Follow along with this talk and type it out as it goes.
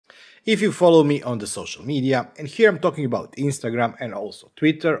If you follow me on the social media, and here I'm talking about Instagram and also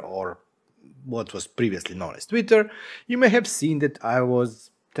Twitter, or what was previously known as Twitter, you may have seen that I was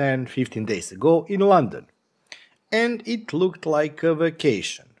 10-15 days ago in London. And it looked like a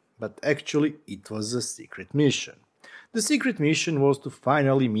vacation, but actually it was a secret mission. The secret mission was to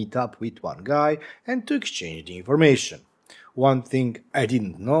finally meet up with one guy and to exchange the information. One thing I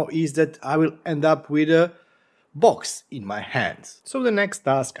didn't know is that I will end up with a box in my hands. So the next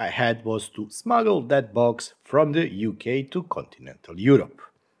task I had was to smuggle that box from the UK to continental Europe.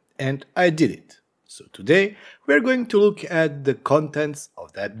 And I did it. So today we're going to look at the contents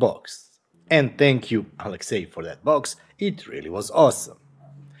of that box. And thank you, Alexei, for that box. It really was awesome.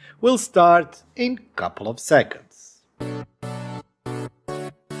 We'll start in a couple of seconds.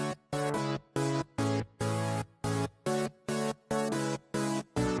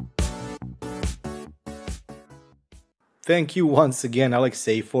 Thank you once again,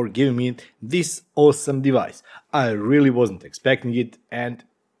 Alexei, for giving me this awesome device. I really wasn't expecting it, and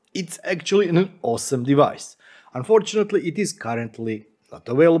it's actually an awesome device. Unfortunately, it is currently not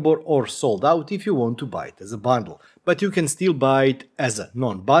available or sold out if you want to buy it as a bundle, but you can still buy it as a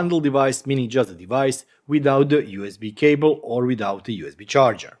non-bundle device, meaning just a device without the USB cable or without a USB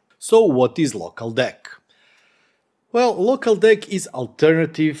charger. So what is LocalDeck? Well, LocalDeck is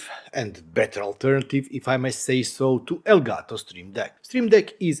alternative and better alternative, if I may say so, to Elgato StreamDeck.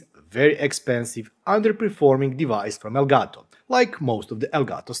 StreamDeck is a very expensive, underperforming device from Elgato, like most of the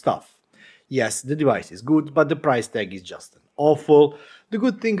Elgato stuff. Yes, the device is good, but the price tag is just awful. The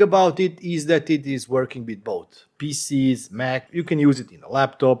good thing about it is that it is working with both PCs, Mac, you can use it in the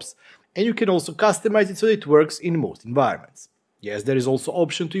laptops, and you can also customize it so it works in most environments. Yes, there is also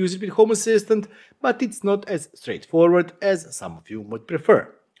option to use it with Home Assistant, but it's not as straightforward as some of you would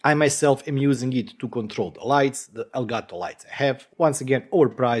prefer. I myself am using it to control the lights, the Elgato lights I have, once again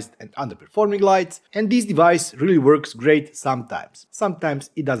overpriced and underperforming lights, and this device really works great sometimes.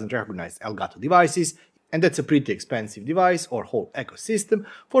 Sometimes it doesn't recognize Elgato devices, and that's a pretty expensive device or whole ecosystem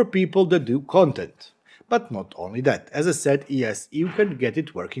for people that do content. But not only that, as I said, yes, you can get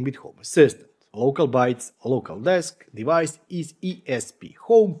it working with Home Assistant. LocalBytes LocalDeck device is ESP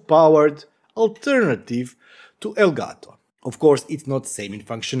home-powered alternative to Elgato. Of course, it's not same in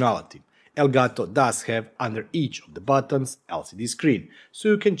functionality. Elgato does have under each of the buttons LCD screen, so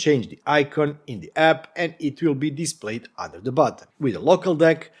you can change the icon in the app and it will be displayed under the button. With a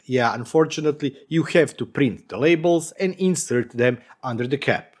LocalDeck, yeah, unfortunately, you have to print the labels and insert them under the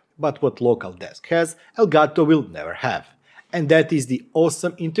cap. But what LocalDeck has, Elgato will never have. And that is the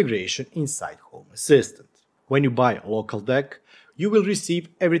awesome integration inside Home Assistant. When you buy LocalDeck, you will receive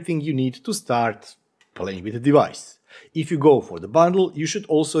everything you need to start playing with the device. If you go for the bundle, you should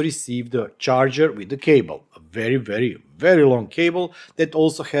also receive the charger with the cable, a very long cable that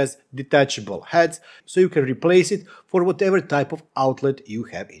also has detachable heads, so you can replace it for whatever type of outlet you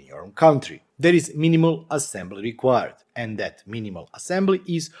have in your own country. There is minimal assembly required, and that minimal assembly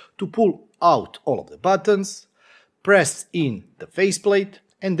is to pull out all of the buttons, press in the faceplate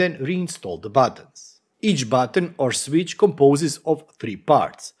and then reinstall the buttons. Each button or switch composes of three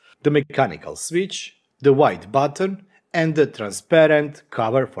parts: the mechanical switch, the white button, and the transparent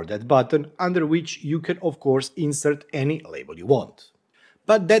cover for that button, under which you can of course insert any label you want.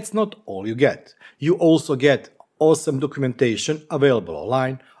 But that's not all you get. You also get awesome documentation available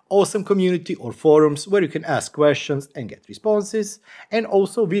online, awesome community or forums where you can ask questions and get responses, and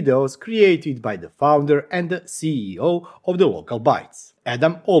also videos created by the founder and the CEO of the LocalBytes,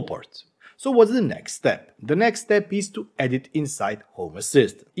 Adam Allport. So what's the next step? The next step is to add it inside Home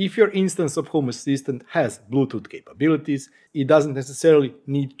Assistant. If your instance of Home Assistant has Bluetooth capabilities, it doesn't necessarily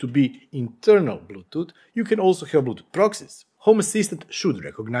need to be internal Bluetooth, you can also have Bluetooth proxies. Home Assistant should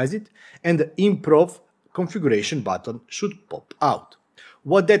recognize it, and the Improv configuration button should pop out.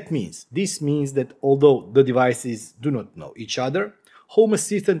 What that means? This means that although the devices do not know each other, Home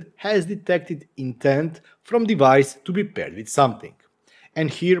Assistant has detected intent from device to be paired with something. And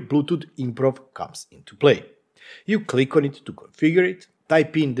here Bluetooth Improv comes into play. You click on it to configure it,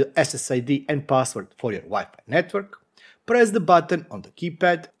 type in the SSID and password for your Wi-Fi network, press the button on the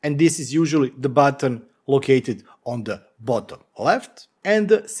keypad, and this is usually the button located on the bottom left, and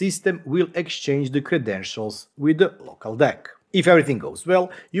the system will exchange the credentials with the LocalDeck. If everything goes well,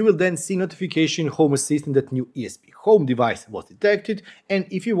 you will then see notification in Home Assistant that new ESP home device was detected and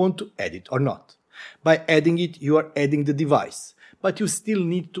if you want to add it or not. By adding it, you are adding the device, but you still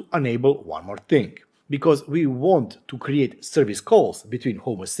need to enable one more thing. Because we want to create service calls between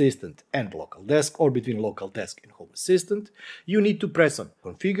Home Assistant and LocalDeck or between LocalDeck and Home Assistant, you need to press on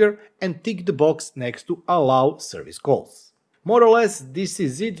Configure and tick the box next to Allow Service Calls. More or less this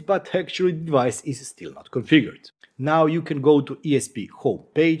is it, but actually the device is still not configured. Now you can go to ESP home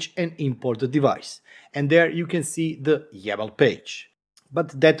page and import the device, and there you can see the YAML page.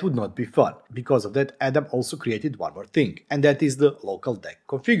 But that would not be fun. Because of that, Adam also created one more thing, and that is the LocalDeck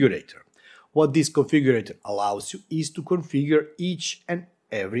Configurator. What this configurator allows you is to configure each and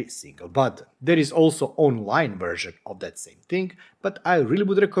every single button. There is also online version of that same thing, but I really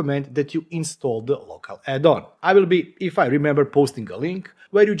would recommend that you install the local add-on. I will be, if I remember, posting a link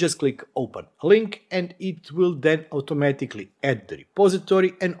where you just click open a link and it will then automatically add the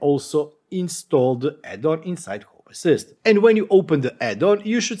repository and also install the add-on inside Home Assistant. And when you open the add-on,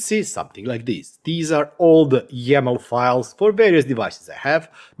 you should see something like this. These are all the YAML files for various devices I have,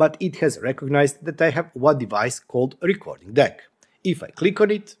 but it has recognized that I have one device called Recording Deck. If I click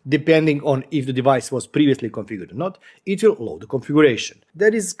on it, depending on if the device was previously configured or not, it will load the configuration.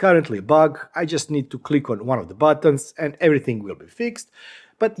 There is currently a bug, I just need to click on one of the buttons and everything will be fixed.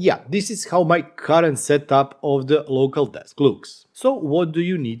 But yeah, this is how my current setup of the LocalDeck looks. So what do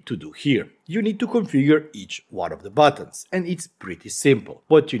you need to do here? You need to configure each one of the buttons, and it's pretty simple.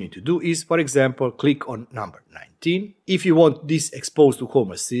 What you need to do is, for example, click on number 19. If you want this exposed to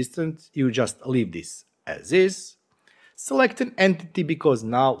Home Assistant, you just leave this as is. Select an entity because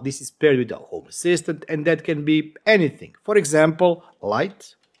now this is paired with the Home Assistant and that can be anything. For example,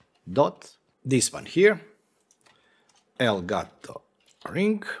 light, dot, this one here, Elgato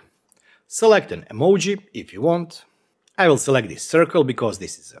ring. Select an emoji if you want. I will select this circle because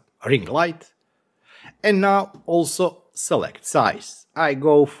this is a ring light. And now also select size. I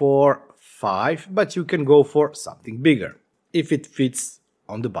go for 5, but you can go for something bigger if it fits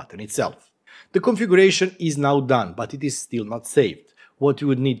on the button itself. The configuration is now done, but it is still not saved. What you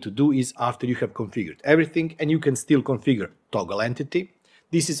would need to do is, after you have configured everything, and you can still configure toggle entity.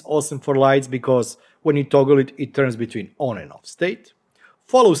 This is awesome for lights because when you toggle it, it turns between on and off state.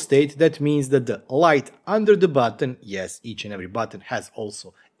 Follow state, that means that the light under the button, yes, each and every button has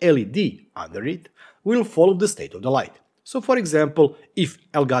also LED under it, will follow the state of the light. So for example, if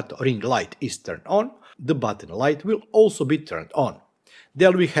Elgato ring light is turned on, the button light will also be turned on.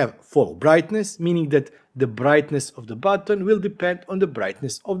 Then we have follow brightness, meaning that the brightness of the button will depend on the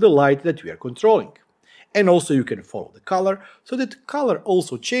brightness of the light that we are controlling. And also you can follow the color, so that color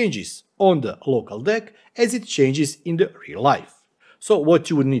also changes on the LocalDeck as it changes in the real life. So what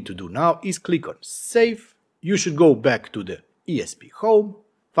you would need to do now is click on Save. You should go back to the ESP Home,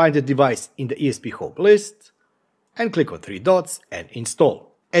 find the device in the ESP Home list, and click on 3 dots and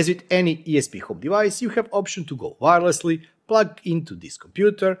install. As with any ESP Home device, you have option to go wirelessly, plug into this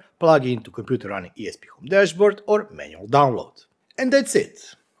computer, plug into computer running ESP Home dashboard, or manual download. And that's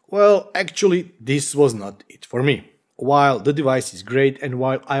it. Well, actually, this was not it for me. While the device is great and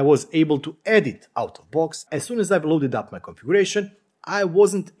while I was able to add it out of box, as soon as I've loaded up my configuration, I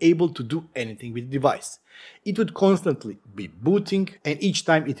wasn't able to do anything with the device. It would constantly be booting, and each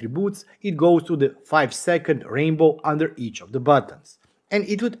time it reboots, it goes to the 5-second rainbow under each of the buttons. And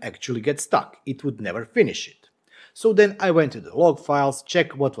it would actually get stuck, it would never finish it. So then I went to the log files,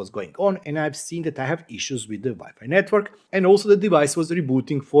 checked what was going on, and I've seen that I have issues with the Wi-Fi network, and also the device was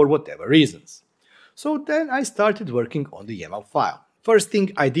rebooting for whatever reasons. So then I started working on the YAML file. First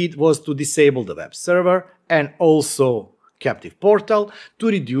thing I did was to disable the web server and also captive portal to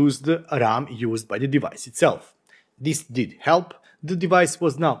reduce the RAM used by the device itself. This did help. The device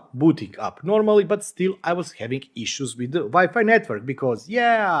was now booting up normally, but still I was having issues with the Wi-Fi network because,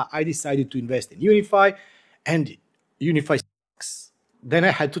 yeah, I decided to invest in UniFi and UniFi sucks. Then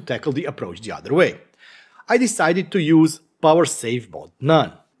I had to tackle the approach the other way. I decided to use Power Save Mode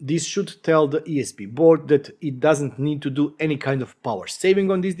None. This should tell the ESP board that it doesn't need to do any kind of power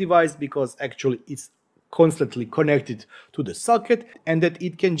saving on this device because actually it's constantly connected to the socket and that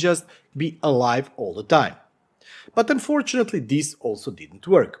it can just be alive all the time. But unfortunately this also didn't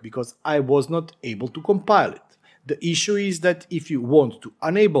work because I was not able to compile it. The issue is that if you want to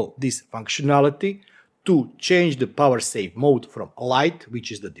enable this functionality to change the power save mode from light,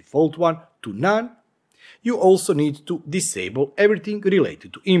 which is the default one, to none, you also need to disable everything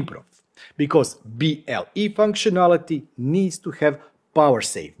related to improv, because BLE functionality needs to have power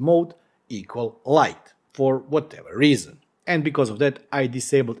save mode equal light for whatever reason. And because of that I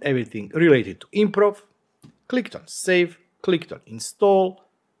disabled everything related to improv, clicked on save, clicked on install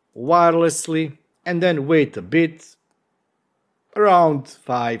wirelessly, and then wait a bit, around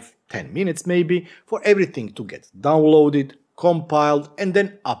 5-10 minutes maybe, for everything to get downloaded, compiled, and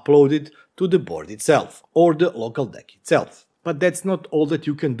then uploaded to the board itself or the LocalDeck itself. But that's not all that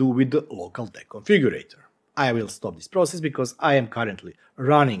you can do with the LocalDeck configurator. I will stop this process because I am currently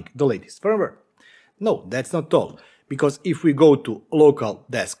running the latest firmware. No, that's not all. Because if we go to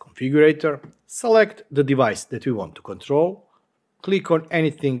LocalDeck Configurator, select the device that we want to control, click on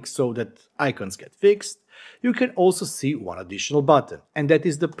anything so that icons get fixed, you can also see one additional button, and that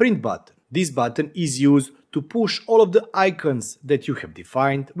is the print button. This button is used to push all of the icons that you have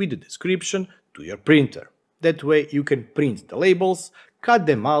defined with the description to your printer. That way you can print the labels, cut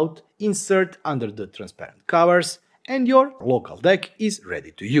them out, insert under the transparent covers, and your LocalDeck is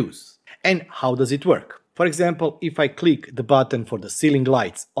ready to use. And how does it work? For example, if I click the button for the ceiling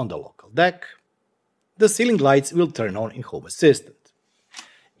lights on the LocalDeck, the ceiling lights will turn on in Home Assistant.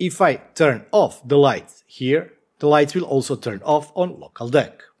 If I turn off the lights here, the lights will also turn off on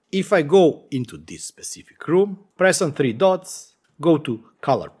LocalDeck. If I go into this specific room, press on 3 dots, go to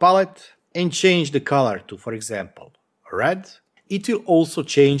Color Palette, and change the color to, for example, red, it will also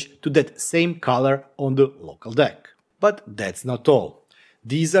change to that same color on the LocalDeck. But that's not all.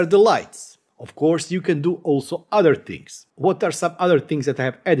 These are the lights. Of course, you can do also other things. What are some other things that I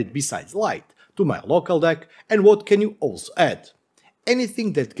have added besides light to my LocalDeck, and what can you also add?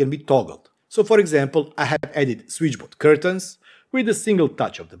 Anything that can be toggled. So for example, I have added switchboard curtains. With a single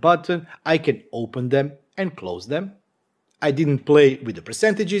touch of the button, I can open them and close them. I didn't play with the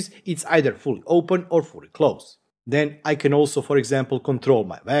percentages, it's either fully open or fully closed. Then I can also, for example, control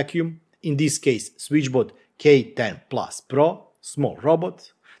my vacuum. In this case, switchboard K10 Plus Pro, small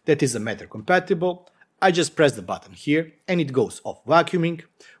robot, that is a Matter compatible. I just press the button here and it goes off vacuuming.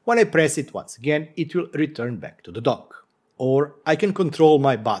 When I press it once again, it will return back to the dock. Or I can control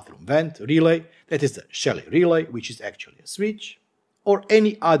my bathroom vent relay, that is the Shelly relay, which is actually a switch, or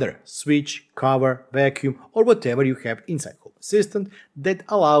any other switch, cover, vacuum, or whatever you have inside Home Assistant that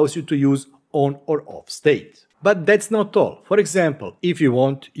allows you to use on or off state. But that's not all. For example, if you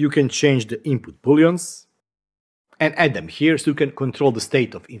want, you can change the input booleans and add them here so you can control the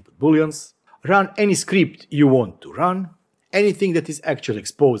state of input booleans, run any script you want to run. Anything that is actually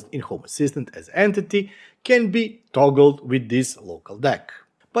exposed in Home Assistant as an entity can be toggled with this LocalDeck.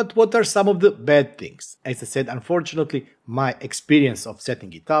 But what are some of the bad things? As I said, unfortunately, my experience of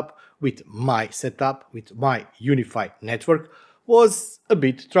setting it up with my setup, with my unified network, was a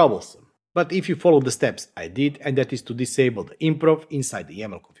bit troublesome. But if you follow the steps I did, and that is to disable the improv inside the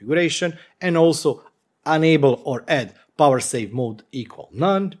YAML configuration and also enable or add power save mode equal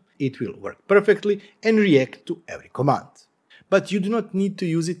none, it will work perfectly and react to every command. But you do not need to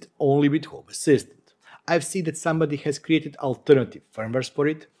use it only with Home Assistant. I've seen that somebody has created alternative firmwares for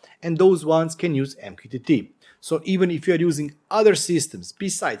it, and those ones can use MQTT. So even if you are using other systems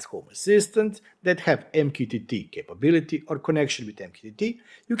besides Home Assistant that have MQTT capability or connection with MQTT,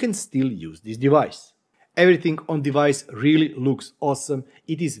 you can still use this device. Everything on device really looks awesome,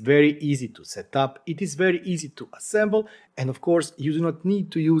 it is very easy to set up, it is very easy to assemble, and of course you do not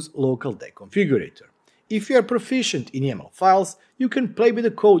need to use LocalDeck Configurator. If you are proficient in YAML files, you can play with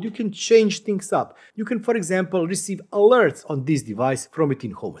the code, you can change things up. You can, for example, receive alerts on this device from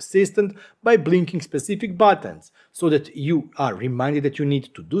within Home Assistant by blinking specific buttons, so that you are reminded that you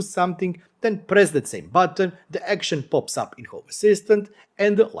need to do something, then press that same button, the action pops up in Home Assistant,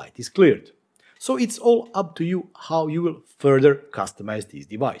 and the light is cleared. So it's all up to you how you will further customize this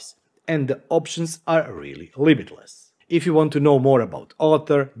device. And the options are really limitless. If you want to know more about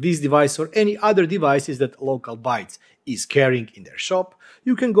Author, this device or any other devices that LocalBytes is carrying in their shop,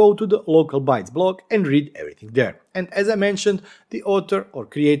 you can go to the LocalBytes blog and read everything there. And as I mentioned, the author or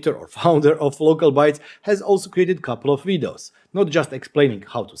creator or founder of LocalBytes has also created a couple of videos, not just explaining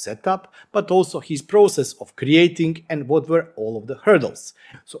how to set up, but also his process of creating and what were all of the hurdles.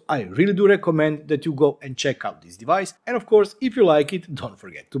 So I really do recommend that you go and check out this device, and of course, if you like it, don't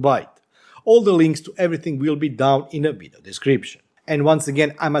forget to buy it. All the links to everything will be down in the video description. And once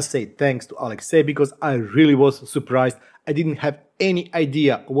again, I must say thanks to Alexei, because I really was surprised. I didn't have any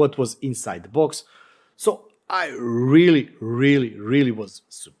idea what was inside the box. So I really was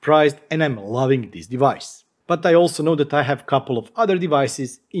surprised, and I'm loving this device. But I also know that I have a couple of other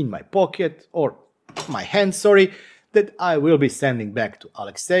devices in my pocket, or my hand, sorry, that I will be sending back to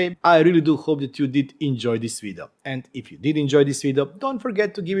Alexei. I really do hope that you did enjoy this video. And if you did enjoy this video, don't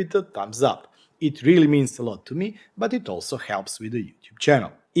forget to give it a thumbs up. It really means a lot to me, but it also helps with the YouTube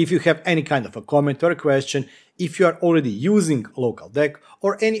channel. If you have any kind of a comment or a question, if you are already using LocalDeck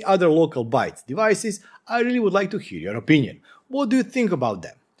or any other LocalBytes devices, I really would like to hear your opinion. What do you think about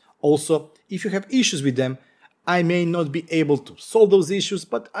them? Also, if you have issues with them, I may not be able to solve those issues,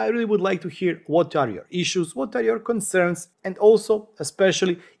 but I really would like to hear what are your issues, what are your concerns, and also,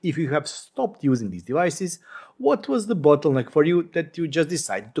 especially if you have stopped using these devices, what was the bottleneck for you that you just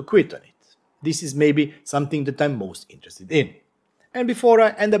decided to quit on it? This is maybe something that I'm most interested in. And before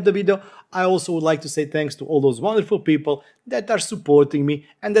I end up the video, I also would like to say thanks to all those wonderful people that are supporting me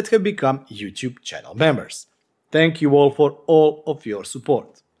and that have become YouTube channel members. Thank you all for all of your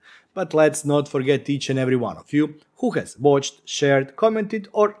support. But let's not forget each and every one of you who has watched, shared, commented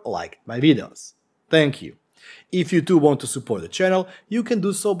or liked my videos. Thank you. If you too want to support the channel, you can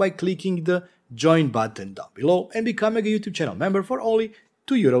do so by clicking the join button down below and becoming a YouTube channel member for only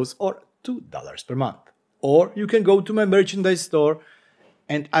 €2 or $2 per month. Or you can go to my merchandise store,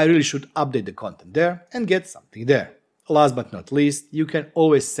 and I really should update the content there and get something there. Last but not least, you can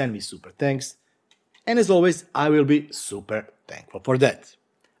always send me super thanks, and as always, I will be super thankful for that.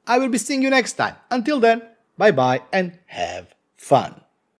 I will be seeing you next time. Until then, bye bye and have fun.